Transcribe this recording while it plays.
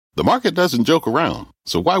The market doesn't joke around,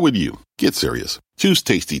 so why would you? Get serious. Choose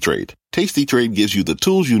Tasty Trade. Tasty Trade gives you the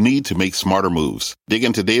tools you need to make smarter moves. Dig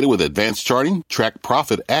into data with advanced charting, track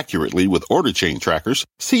profit accurately with order chain trackers,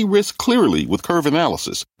 see risk clearly with curve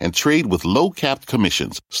analysis, and trade with low-capped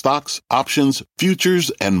commissions, stocks, options,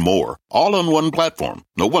 futures, and more. All on one platform.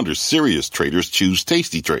 No wonder serious traders choose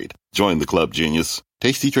Tasty Trade. Join the club, genius.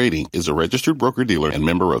 Tasty Trading is a registered broker-dealer and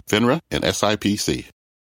member of FINRA and SIPC.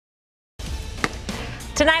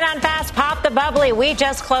 Tonight on Fast, pop the bubbly. We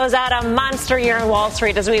just close out a monster year in Wall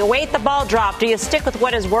Street. As we await the ball drop, do you stick with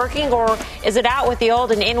what is working, or is it out with the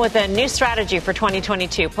old and in with a new strategy for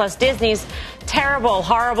 2022? Plus, Disney's terrible,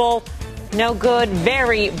 horrible, no good,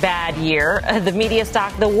 very bad year. The media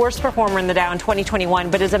stock, the worst performer in the Dow in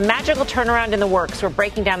 2021, but is a magical turnaround in the works. We're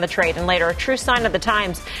breaking down the trade, and later, a true sign of the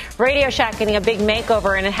times. Radio Shack getting a big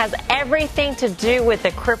makeover, and it has everything to do with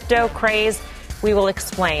the crypto craze. We will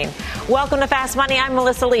explain. Welcome to Fast Money. I'm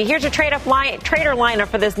Melissa Lee. Here's your trader lineup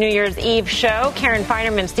for this New Year's Eve show. Karen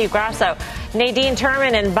Feinerman, Steve Grasso, Nadine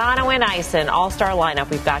Turman, and Bonawyn Eisen. All-star lineup.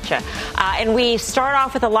 We've got you. And we start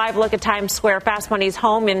off with a live look at Times Square. Fast Money's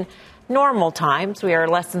home in normal times. We are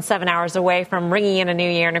less than 7 hours away from ringing in a new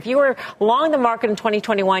year. And if you were long the market in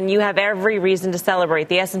 2021, you have every reason to celebrate.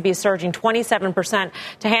 The S&P is surging 27%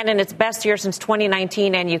 to hand in its best year since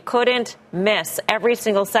 2019. And you couldn't miss every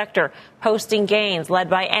single sector posting gains led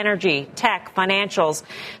by energy, tech, financials.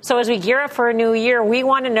 So as we gear up for a new year, we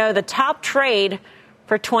want to know the top trade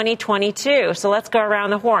for 2022. So let's go around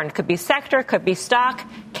the horn. Could be sector, could be stock.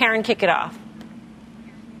 Karen, kick it off.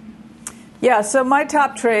 Yeah, so my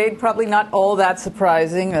top trade, probably not all that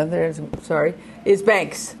surprising, is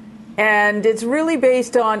banks. And it's really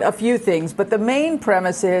based on a few things. But the main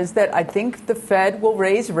premise is that I think the Fed will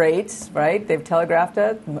raise rates, right? They've telegraphed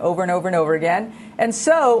it over and over and over again. And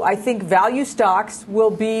so I think value stocks will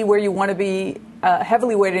be where you want to be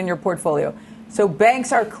heavily weighted in your portfolio. So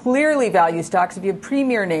banks are clearly value stocks. If you have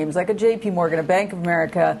premier names like a JP Morgan, a Bank of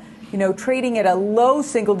America, trading at a low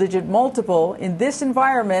single-digit multiple in this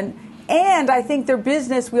environment. And I think their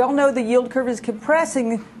business, we all know the yield curve is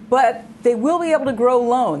compressing, but they will be able to grow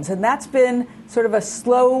loans. And that's been sort of a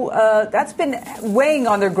slow, that's been weighing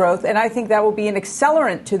on their growth. And I think that will be an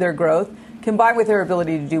accelerant to their growth, combined with their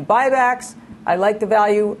ability to do buybacks. I like the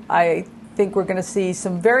value. I think we're going to see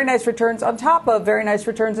some very nice returns on top of very nice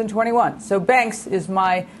returns in 21. So banks is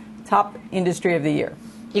my top industry of the year.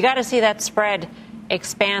 You got to see that spread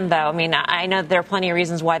expand, though. I mean, I know there are plenty of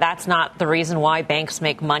reasons why that's not the reason why banks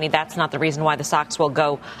make money. That's not the reason why the stocks will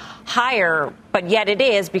go higher. But yet it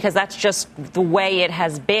is, because that's just the way it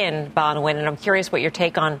has been, Bonawyn. And I'm curious what your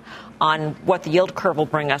take on what the yield curve will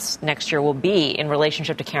bring us next year will be in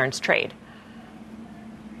relationship to Karen's trade.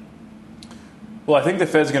 Well, I think the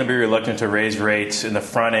Fed's going to be reluctant to raise rates in the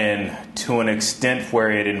front end to an extent where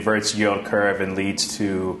it inverts yield curve and leads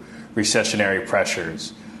to recessionary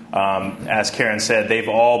pressures. As Karen said, they've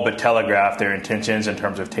all but telegraphed their intentions in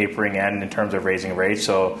terms of tapering and in terms of raising rates.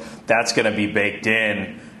 So that's going to be baked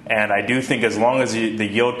in. And I do think as long as the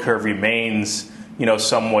yield curve remains,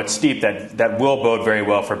 somewhat steep, that will bode very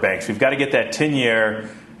well for banks. We've got to get that 10-year,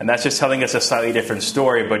 and that's just telling us a slightly different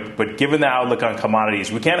story. But given the outlook on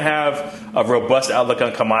commodities, we can't have a robust outlook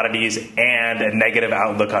on commodities and a negative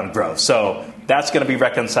outlook on growth. So that's going to be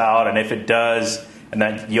reconciled. And if it does, and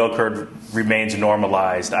that yield curve remains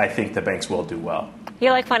normalized, I think the banks will do well.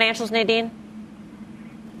 You like financials, Nadine?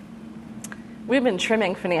 We've been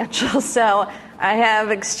trimming financials. So I have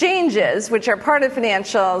exchanges, which are part of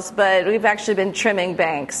financials, but we've actually been trimming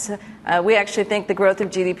banks. We actually think the growth of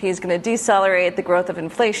GDP is going to decelerate. The growth of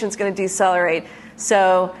inflation is going to decelerate.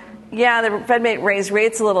 So, yeah, the Fed may raise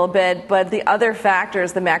rates a little bit, but the other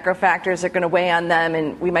factors, the macro factors, are going to weigh on them,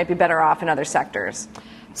 and we might be better off in other sectors.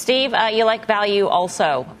 Steve, you like value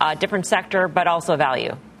also, different sector, but also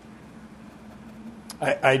value.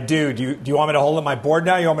 I do. Do you want me to hold up my board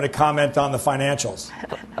now? Or you want me to comment on the financials?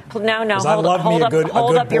 No.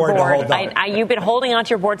 Hold up your board. You've been holding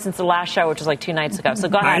onto your board since the last show, which was like 2 nights ago. So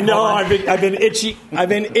go ahead. I know. I've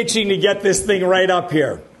been itching to get this thing right up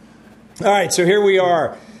here. All right. So here we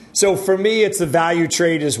are. So for me, it's the value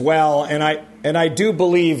trade as well, and I do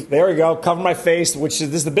believe. There we go. Cover my face. This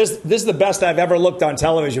is the best I've ever looked on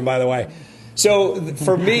television, by the way. So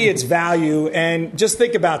for me, it's value, and just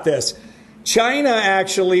think about this. China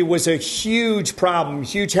actually was a huge problem,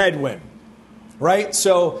 huge headwind, right?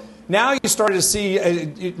 So now you started to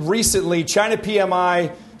see recently China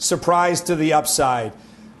PMI surprised to the upside.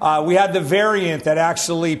 We had the variant that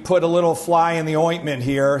actually put a little fly in the ointment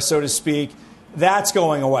here, so to speak. That's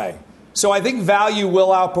going away. So I think value will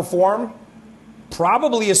outperform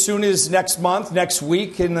probably as soon as next month, next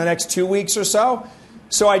week, in the next 2 weeks or so.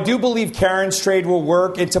 So I do believe Karen's trade will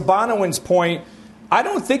work. And to Bonawyn's point, I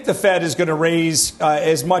don't think the Fed is going to raise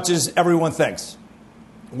as much as everyone thinks.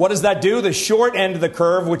 What does that do? The short end of the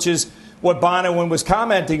curve, which is what Bonawyn was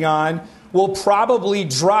commenting on, will probably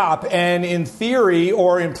drop. And in theory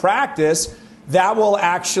or in practice, that will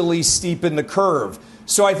actually steepen the curve.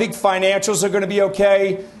 So I think financials are going to be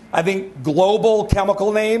okay. I think global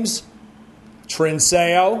chemical names,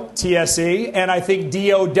 Trinseo, TSE, and I think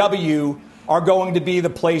DOW are going to be the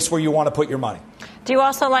place where you want to put your money. Do you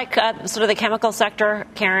also like sort of the chemical sector,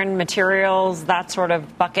 Karen, materials, that sort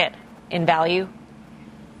of bucket in value?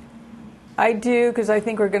 I do, because I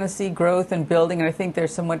think we're going to see growth in building, and I think they're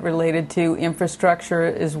somewhat related to infrastructure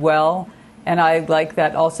as well. And I like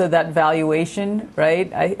that, also that valuation,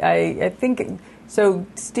 right? I think, so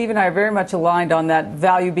Steve and I are very much aligned on that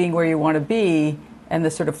value being where you want to be. And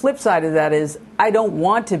the sort of flip side of that is I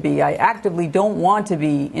actively don't want to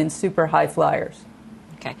be in super high flyers.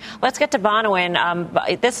 Okay. Let's get to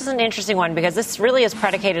Bonawyn. This is an interesting one because this really is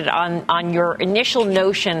predicated on your initial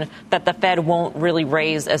notion that the Fed won't really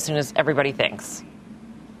raise as soon as everybody thinks.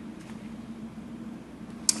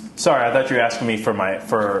 Sorry, I thought you were asking me for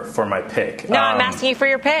my pick. No, I'm asking you for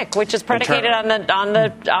your pick, which is predicated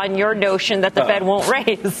on your notion that the Fed won't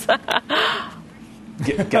raise.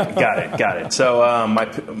 Got it. So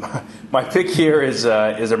my pick here is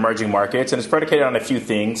emerging markets, and it's predicated on a few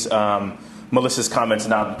things. Melissa's comments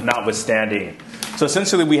notwithstanding. So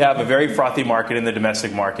essentially, we have a very frothy market in the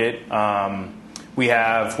domestic market. We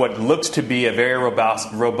have what looks to be a very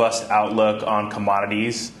robust outlook on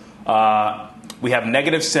commodities. We have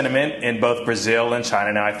negative sentiment in both Brazil and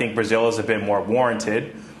China. Now, I think Brazil is a bit more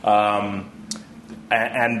warranted.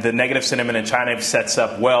 And the negative sentiment in China sets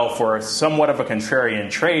up well for somewhat of a contrarian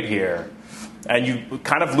trade here. And you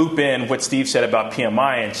kind of loop in what Steve said about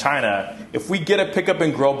PMI in China. If we get a pickup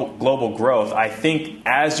in global growth, I think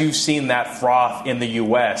as you've seen that froth in the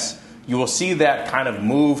U.S., you will see that kind of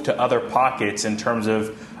move to other pockets in terms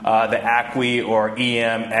of the ACWI or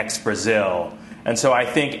EM ex Brazil. And so I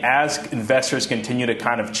think as investors continue to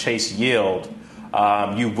kind of chase yield,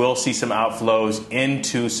 you will see some outflows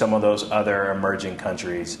into some of those other emerging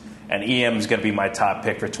countries. And EM is going to be my top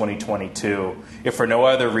pick for 2022, if for no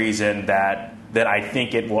other reason that I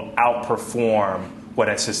think it will outperform what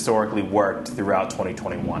has historically worked throughout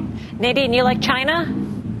 2021. Nadine, you like China?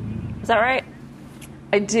 Is that right?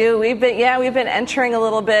 I do. We've been entering a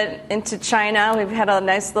little bit into China. We've had a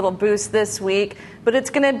nice little boost this week. But it's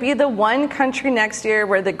going to be the one country next year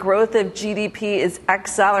where the growth of GDP is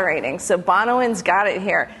accelerating. So Bonawyn's got it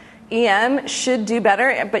here. EM should do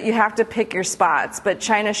better, but you have to pick your spots. But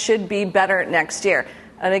China should be better next year.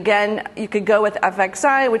 And again, you could go with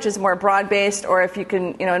FXI, which is more broad-based, or if you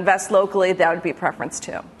can, invest locally, that would be a preference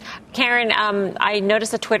too. Karen, I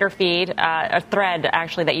noticed a Twitter feed, a thread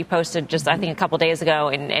actually that you posted just, I think, a couple days ago,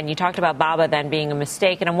 and you talked about Baba then being a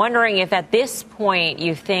mistake. And I'm wondering if at this point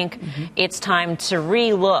you think it's time to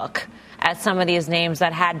relook at some of these names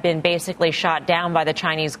that had been basically shot down by the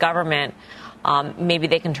Chinese government. Maybe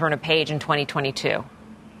they can turn a page in 2022.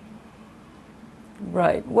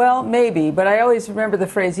 Right. Well, maybe. But I always remember the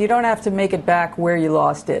phrase, you don't have to make it back where you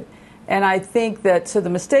lost it. And I think that, so the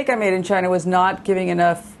mistake I made in China was not giving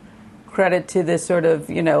enough credit to this sort of,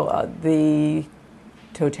 the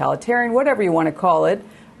totalitarian, whatever you want to call it.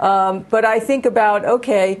 But I think about,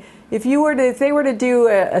 okay, if they were to do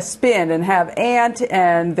a spin and have Ant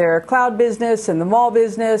and their cloud business and the mall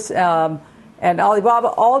business and Alibaba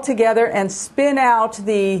all together and spin out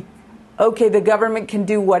the government can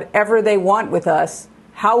do whatever they want with us.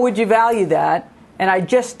 How would you value that? And I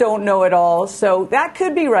just don't know at all. So that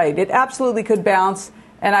could be right. It absolutely could bounce.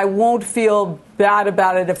 And I won't feel bad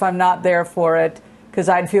about it if I'm not there for it, because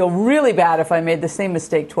I'd feel really bad if I made the same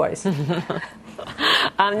mistake twice.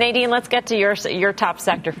 Nadine, let's get to your top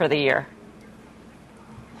sector for the year.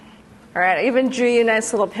 All right, I even drew you a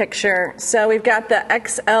nice little picture. So we've got the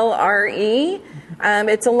XLRE.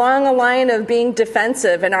 It's along a line of being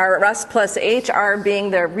defensive, and our Rust plus HR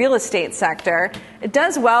being the real estate sector. It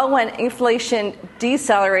does well when inflation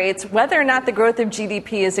decelerates, whether or not the growth of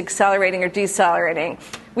GDP is accelerating or decelerating.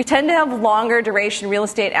 We tend to have longer duration real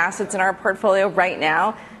estate assets in our portfolio right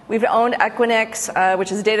now. We've owned Equinix,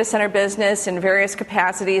 which is a data center business, in various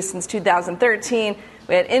capacities since 2013.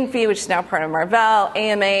 We had Infi, which is now part of Marvell,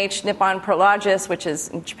 AMH, Nippon Prologis, which is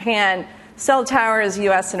in Japan, Cell Towers,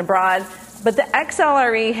 U.S. and abroad. But the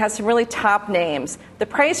XLRE has some really top names. The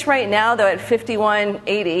price right now, though, at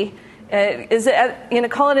 $51.80 is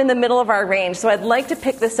call it in the middle of our range. So I'd like to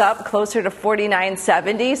pick this up closer to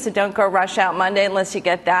 $49.70. So don't go rush out Monday unless you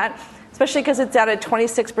get that, especially because it's at a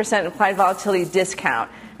 26% implied volatility discount.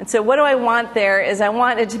 And so what do I want there is I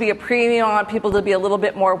want it to be a premium. I want people to be a little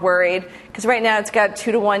bit more worried because right now it's got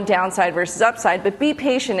 2-to-1 downside versus upside. But be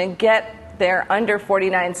patient and get there under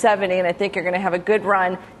 49.70, and I think you're going to have a good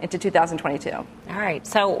run into 2022. All right.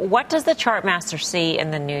 So what does the chart master see in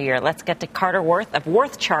the new year? Let's get to Carter Worth of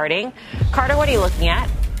Worth Charting. Carter, what are you looking at?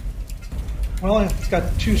 Well, I've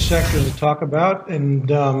got two sectors to talk about, and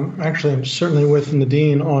actually I'm certainly with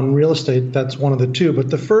Nadine on real estate. That's one of the two. But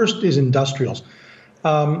the first is industrials.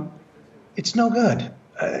 It's no good.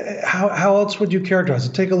 How else would you characterize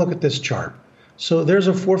it? Take a look at this chart. So there's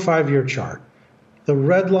a 4 or 5 year chart. The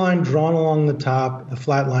red line drawn along the top, the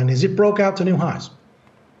flat line, is it broke out to new highs.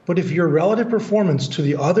 But if your relative performance to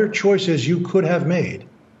the other choices you could have made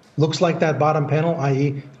looks like that bottom panel,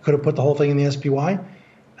 i.e. could have put the whole thing in the SPY,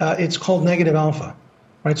 it's called negative alpha,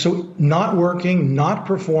 right? So not working, not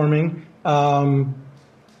performing, and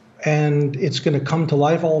it's going to come to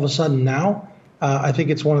life all of a sudden now. I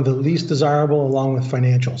think it's one of the least desirable along with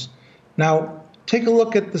financials. Now, take a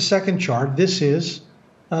look at the second chart. This is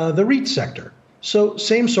the REIT sector. So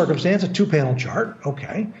same circumstance, a 2-panel chart,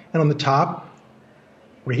 okay. And on the top,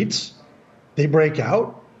 REITs, they break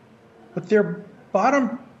out, but their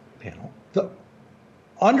bottom panel, the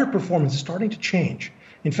underperformance is starting to change.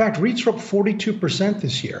 In fact, REITs are up 42%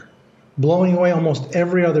 this year, blowing away almost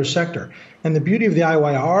every other sector. And the beauty of the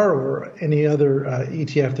IYR or any other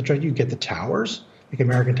ETF that you get the towers, like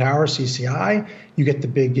American Tower, CCI, you get the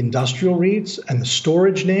big industrial REITs and the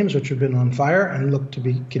storage names, which have been on fire and look to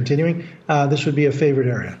be continuing. This would be a favorite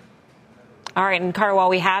area. All right. And Carter, while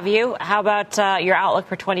we have you, how about your outlook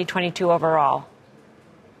for 2022 overall?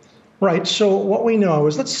 Right. So what we know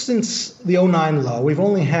is that since the 2009 low, we've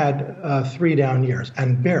only had 3 down years,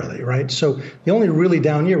 and barely, right? So the only really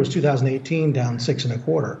down year was 2018, down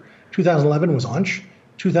 6.25. 2011 was unch.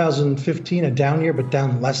 2015, a down year, but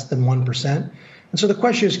down less than 1%. And so the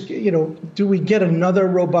question is, do we get another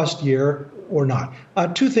robust year or not?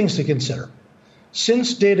 2 things to consider.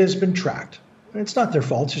 Since data has been tracked, and it's not their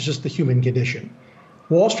fault, it's just the human condition.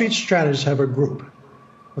 Wall Street strategists have a group.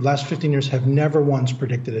 The last 15 years have never once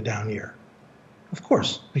predicted a down year. Of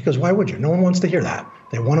course, because why would you? No one wants to hear that.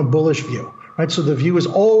 They want a bullish view, right? So the view is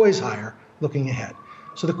always higher looking ahead.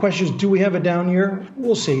 So the question is, do we have a down year?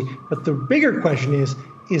 We'll see. But the bigger question is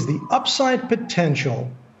the upside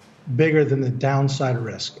potential bigger than the downside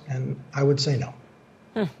risk? And I would say no.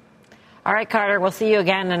 All right, Carter, we'll see you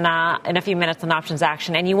again in a few minutes on Options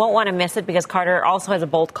Action. And you won't want to miss it because Carter also has a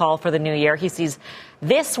bold call for the new year. He sees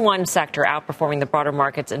this one sector outperforming the broader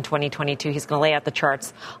markets in 2022. He's going to lay out the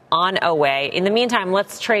charts on OA. In the meantime,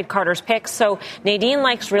 let's trade Carter's picks. So Nadine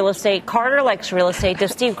likes real estate. Carter likes real estate.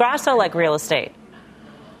 Does Steve Grasso like real estate?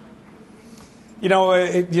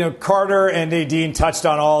 Carter and Nadine touched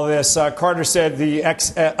on all of this. Carter said the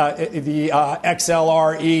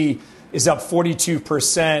XLRE is up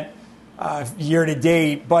 42%. Year to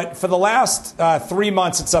date. But for the last 3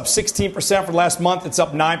 months, it's up 16%. For the last month, it's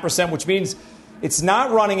up 9%, which means it's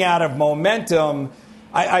not running out of momentum.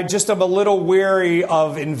 I just am a little wary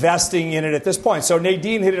of investing in it at this point. So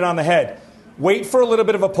Nadine hit it on the head. Wait for a little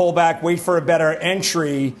bit of a pullback. Wait for a better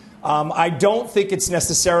entry. I don't think it's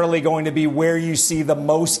necessarily going to be where you see the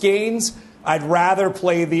most gains. I'd rather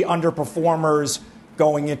play the underperformers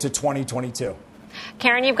going into 2022.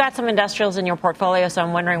 Karen, you've got some industrials in your portfolio, so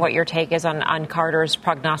I'm wondering what your take is on Carter's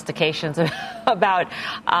prognostications about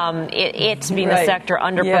it being a sector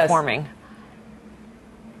underperforming. Yes.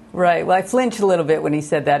 Right. Well, I flinched a little bit when he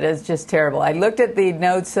said that. It's just terrible. I looked at the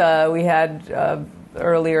notes we had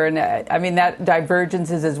earlier, and that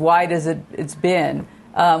divergence is as wide as it's been,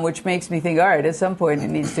 which makes me think, all right, at some point it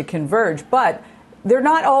needs to converge. But they're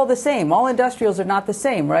not all the same. All industrials are not the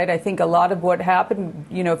same, right? I think a lot of what happened,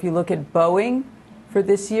 if you look at Boeing for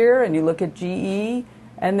this year and you look at GE,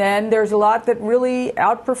 and then there's a lot that really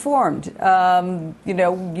outperformed.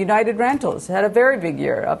 United Rentals had a very big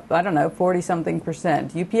year, up,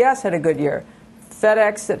 40-something%. UPS had a good year.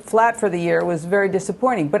 FedEx at flat for the year was very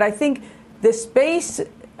disappointing. But I think the space,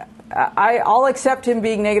 I'll accept him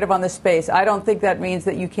being negative on the space. I don't think that means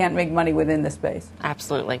that you can't make money within the space.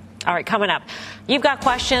 Absolutely. All right, coming up, you've got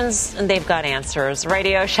questions and they've got answers.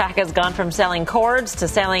 Radio Shack has gone from selling cords to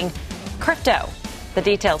selling crypto. The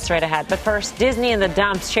details straight ahead. But first, Disney in the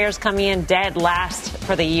dumps. Shares coming in dead last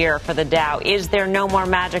for the year for the Dow. Is there no more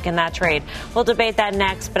magic in that trade? We'll debate that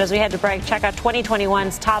next. But as we head to break, check out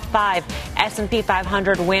 2021's top 5 S&P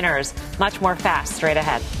 500 winners. Much more fast straight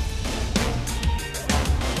ahead.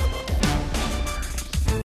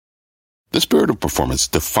 The spirit of performance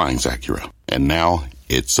defines Acura. And now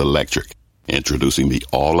it's electric. Introducing the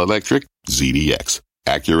all-electric ZDX,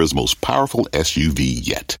 Acura's most powerful SUV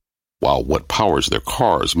yet. While what powers their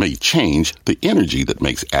cars may change, the energy that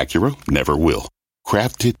makes Acura never will.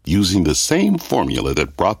 Crafted using the same formula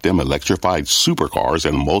that brought them electrified supercars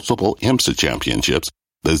and multiple IMSA championships,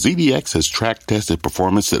 the ZDX has track-tested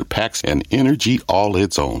performance that packs an energy all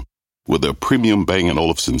its own. With a premium Bang &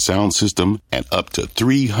 Olufsen sound system and up to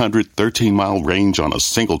 313-mile range on a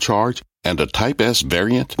single charge, and a Type S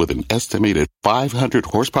variant with an estimated 500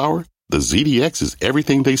 horsepower, the ZDX is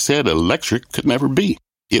everything they said electric could never be.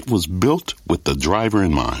 It was built with the driver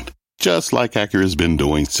in mind, just like Acura's been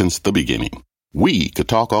doing since the beginning. We could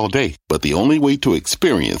talk all day, but the only way to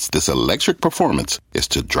experience this electric performance is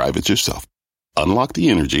to drive it yourself. Unlock the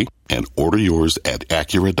energy and order yours at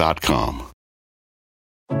Acura.com.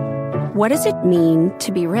 What does it mean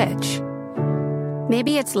to be rich?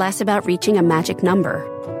 Maybe it's less about reaching a magic number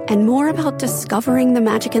and more about discovering the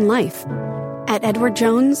magic in life. At Edward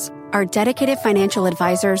Jones, our dedicated financial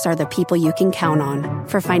advisors are the people you can count on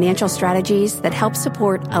for financial strategies that help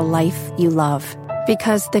support a life you love.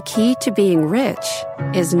 Because the key to being rich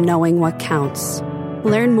is knowing what counts.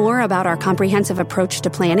 Learn more about our comprehensive approach to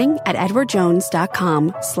planning at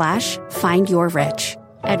edwardjones.com/findyourrich.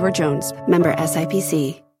 Edward Jones, member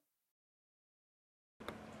SIPC.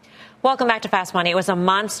 Welcome back to Fast Money. It was a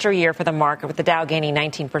monster year for the market, with the Dow gaining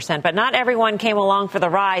 19%, but not everyone came along for the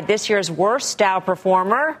ride. This year's worst Dow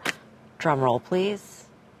performer, drum roll please,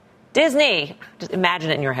 Disney. Just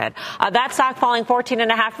imagine it in your head. That stock falling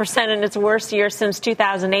 14.5% in its worst year since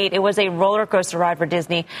 2008. It was a roller coaster ride for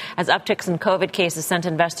Disney as upticks in COVID cases sent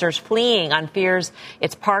investors fleeing on fears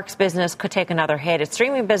its parks business could take another hit. Its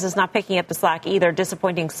streaming business not picking up the slack either,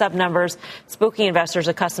 disappointing sub numbers, spooking investors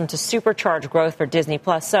accustomed to supercharged growth for Disney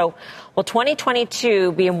Plus. So will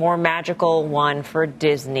 2022 be a more magical one for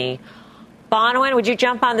Disney? Bonawyn, would you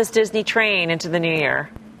jump on this Disney train into the new year?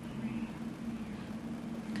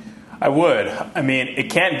 I would. I mean, it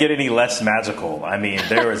can't get any less magical. I mean,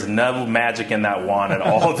 there is no magic in that wand at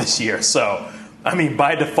all this year. So, I mean,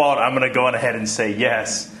 by default, I'm going to go on ahead and say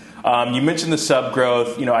yes. You mentioned the sub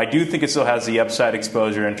growth. You know, I do think it still has the upside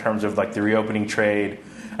exposure in terms of like the reopening trade.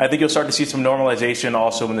 I think you'll start to see some normalization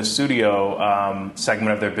also in the studio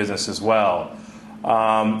segment of their business as well.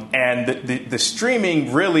 And the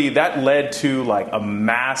streaming, really, that led to like a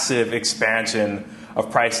massive expansion of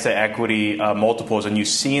price to equity multiples, and you've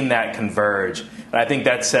seen that converge. And I think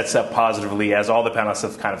that sets up positively, as all the panelists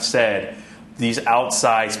have kind of said, these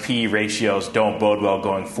outsized PE ratios don't bode well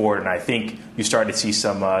going forward, and I think you start to see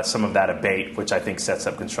some of that abate, which I think sets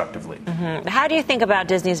up constructively. Mm-hmm. How do you think about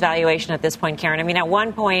Disney's valuation at this point, Karen? I mean, at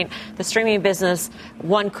one point, the streaming business,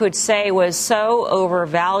 one could say, was so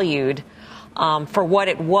overvalued for what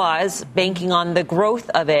it was, banking on the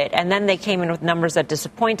growth of it, and then they came in with numbers that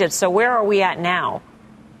disappointed. So where are we at now?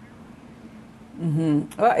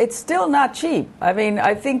 Mm-hmm. Well, it's still not cheap. I mean,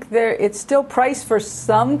 I think it's still priced for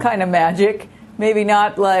some kind of magic. Maybe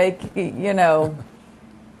not like, you know,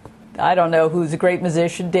 I don't know who's a great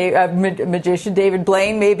magician, David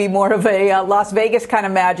Blaine, maybe more of a Las Vegas kind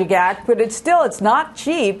of magic act, but it's not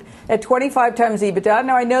cheap at 25 times EBITDA.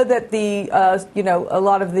 Now, I know that a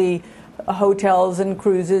lot of the hotels and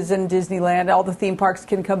cruises and Disneyland, all the theme parks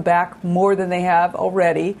can come back more than they have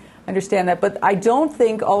already. I understand that. But I don't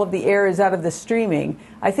think all of the air is out of the streaming.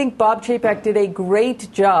 I think Bob Chapek did a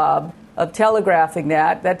great job of telegraphing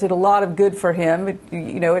that. That did a lot of good for him.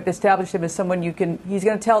 It established him as someone he's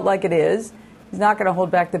going to tell it like it is. He's not going to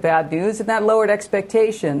hold back the bad news. And that lowered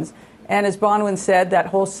expectations. And as Bonawyn said, that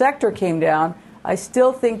whole sector came down. I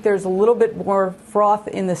still think there's a little bit more froth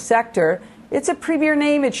in the sector. It's a premier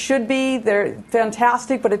name. It should be. They're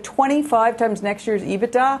fantastic. But at 25 times next year's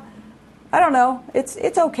EBITDA, I don't know.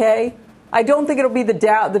 It's okay. I don't think it'll be the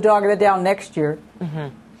dog of the Dow next year. Mm-hmm.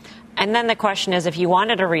 And then the question is, if you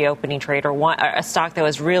wanted a reopening trade or a stock that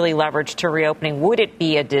was really leveraged to reopening, would it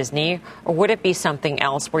be a Disney or would it be something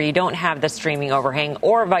else where you don't have the streaming overhang,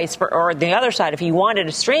 or vice versa? Or the other side, if you wanted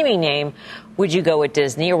a streaming name, would you go with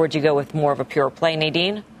Disney or would you go with more of a pure play,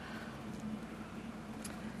 Nadine?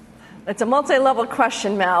 It's a multi-level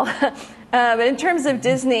question, Mel. But in terms of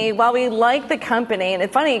Disney, while we like the company, and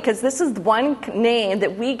it's funny because this is one name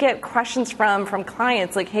that we get questions from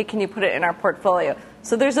clients like, hey, can you put it in our portfolio?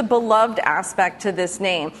 So there's a beloved aspect to this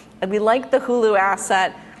name. And we like the Hulu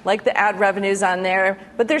asset, like the ad revenues on there,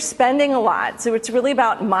 but they're spending a lot. So it's really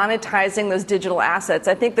about monetizing those digital assets.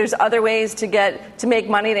 I think there's other ways to make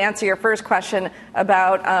money, to answer your first question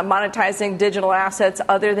about monetizing digital assets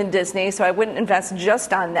other than Disney. So I wouldn't invest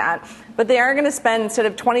just on that. But they are going to spend, instead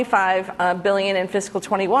of $25 billion in fiscal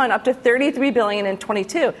 21, up to $33 billion in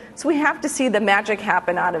 22. So we have to see the magic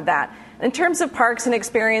happen out of that. In terms of parks and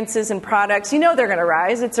experiences and products, they're going to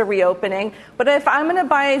rise. It's a reopening. But if I'm going to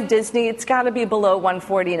buy Disney, it's got to be below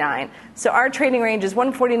 149. So our trading range is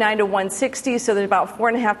 149 to 160. So there's about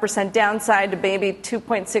 4.5% downside to maybe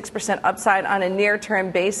 2.6% upside on a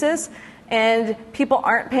near-term basis. And people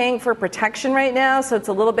aren't paying for protection right now, so it's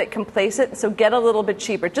a little bit complacent. So get a little bit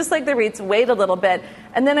cheaper. Just like the REITs, wait a little bit.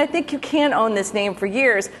 And then I think you can own this name for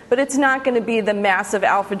years, but it's not going to be the massive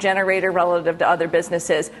alpha generator relative to other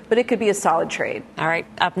businesses. But it could be a solid trade. All right.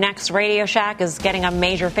 Up next, Radio Shack is getting a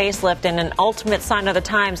major facelift and an ultimate sign of the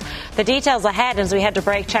times. The details ahead as we head to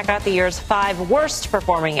break. Check out the year's 5 worst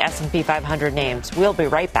performing S&P 500 names. We'll be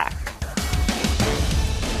right back.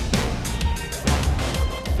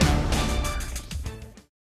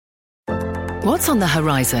 What's on the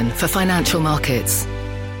horizon for financial markets?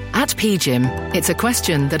 At PGIM, it's a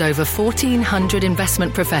question that over 1,400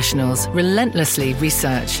 investment professionals relentlessly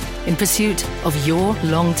research in pursuit of your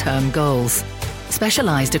long-term goals.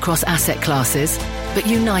 Specialized across asset classes, but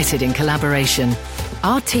united in collaboration,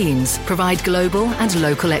 our teams provide global and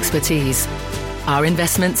local expertise. Our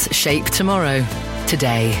investments shape tomorrow,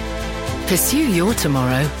 today. Pursue your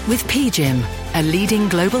tomorrow with PGIM, a leading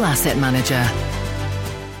global asset manager.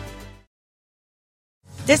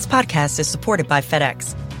 This podcast is supported by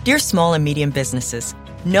FedEx. Dear small and medium businesses,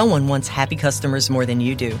 no one wants happy customers more than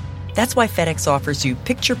you do. That's why FedEx offers you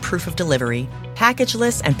picture proof of delivery,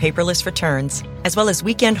 packageless and paperless returns, as well as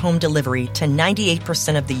weekend home delivery to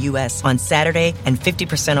 98% of the U.S. on Saturday and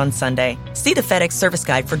 50% on Sunday. See the FedEx service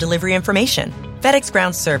guide for delivery information. FedEx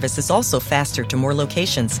Ground service is also faster to more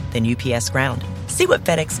locations than UPS Ground. See what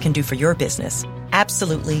FedEx can do for your business.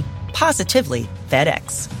 Absolutely, positively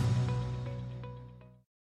FedEx.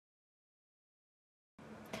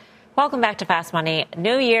 Welcome back to Fast Money.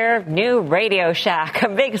 New year, new Radio Shack. A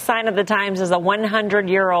big sign of the times is a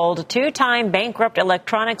 100-year-old, 2-time bankrupt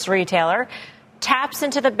electronics retailer taps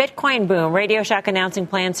into the Bitcoin boom. Radio Shack announcing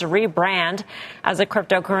plans to rebrand as a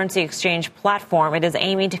cryptocurrency exchange platform. It is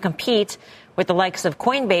aiming to compete with the likes of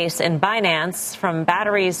Coinbase and Binance, from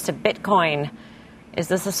batteries to Bitcoin. Is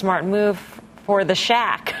this a smart move for the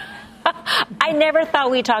Shack? I never thought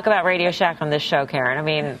we'd talk about Radio Shack on this show, Karen. I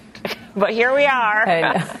mean, but here we are.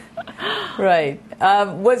 Right.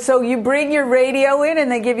 So you bring your radio in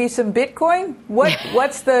and they give you some Bitcoin?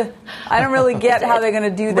 What's the... I don't really get how they're going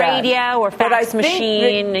to do that. Radio or fax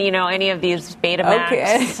machine, any of these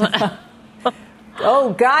Betamax. Okay.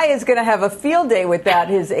 Guy is going to have a field day with that.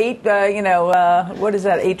 His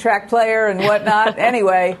 8-track player and whatnot.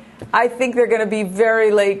 Anyway, I think they're going to be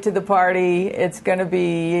very late to the party. It's going to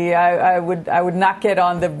be... I would not get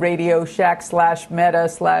on the Radio Shack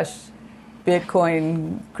 /Meta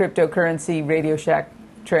 /Bitcoin cryptocurrency Radio Shack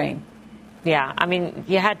train. Yeah, I mean,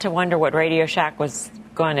 you had to wonder what Radio Shack was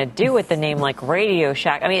going to do with the name like Radio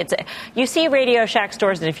Shack. I mean, you see Radio Shack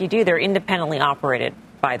stores, and if you do, they're independently operated,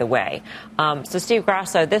 by the way. So, Steve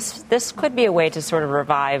Grasso, this could be a way to sort of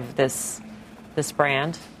revive this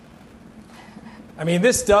brand. I mean,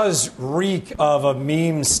 this does reek of a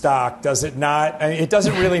meme stock, does it not? I mean, it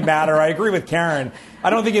doesn't really matter. I agree with Karen. I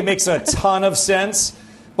don't think it makes a ton of sense,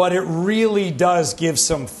 but it really does give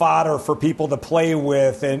some fodder for people to play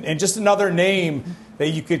with, and just another name that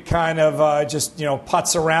you could kind of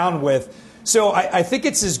putz around with. So I think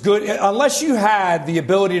it's as good, unless you had the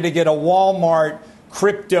ability to get a Walmart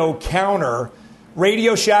crypto counter.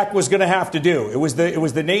 Radio Shack was going to have to do. It was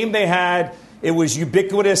the name they had. It was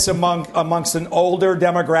ubiquitous amongst an older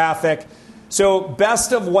demographic. So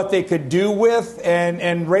best of what they could do with,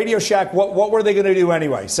 and Radio Shack, what were they going to do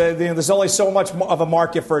anyway? So there's only so much of a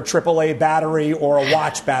market for a AAA battery or a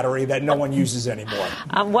watch battery that no one uses anymore.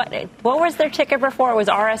 What was their ticker before? It was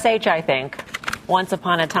RSH, I think. Once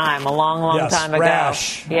upon a time, a long time ago.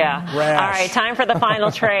 Rash. Yeah. Rash. All right, time for the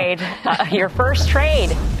final trade. Your first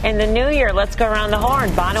trade in the new year. Let's go around the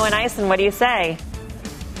horn. Bono and Eisen, what do you say?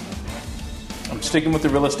 I'm sticking with the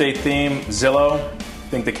real estate theme. Zillow. I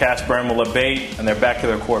think the cash burn will abate, and they're back to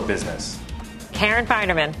their core business. Karen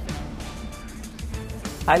Feinerman.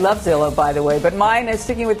 I love Zillow, by the way, but mine is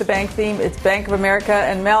sticking with the bank theme. It's Bank of America.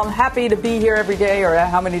 And Mel, I'm happy to be here every day, or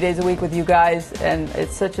how many days a week, with you guys, and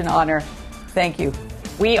it's such an honor. Thank you.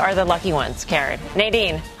 We are the lucky ones, Karen.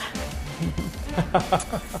 Nadine.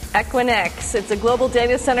 Equinix. It's a global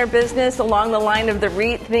data center business along the line of the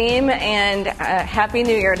REIT theme, and Happy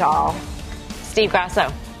New Year to all. Steve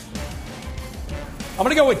Grasso. I'm going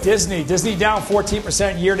to go with Disney. Disney down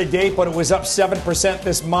 14% year to date, but it was up 7%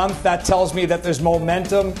 this month. That tells me that there's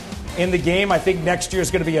momentum in the game. I think next year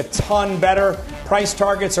is going to be a ton better. Price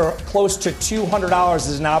targets are close to $200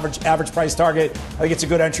 as an average price target. I think it's a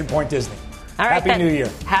good entry point, Disney. All right, Happy New Year.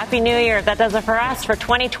 Happy New Year. That does it for us for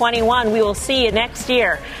 2021. We will see you next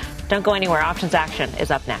year. Don't go anywhere. Options Action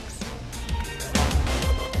is up next.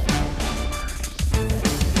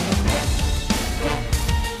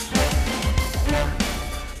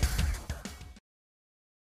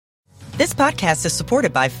 This podcast is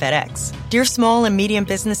supported by FedEx. Dear small and medium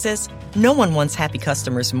businesses, no one wants happy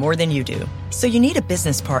customers more than you do. So you need a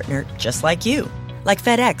business partner just like you. Like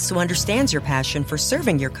FedEx, who understands your passion for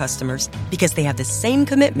serving your customers because they have the same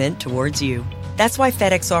commitment towards you. That's why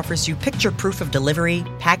FedEx offers you picture proof of delivery,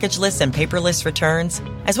 packageless and paperless returns,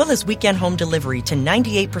 as well as weekend home delivery to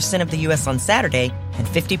 98% of the U.S. on Saturday and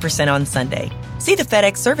 50% on Sunday. See the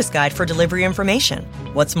FedEx service guide for delivery information.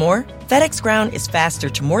 What's more, FedEx Ground is faster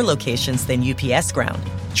to more locations than UPS Ground.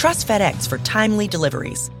 Trust FedEx for timely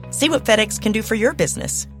deliveries. See what FedEx can do for your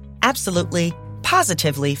business. Absolutely,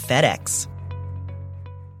 positively FedEx.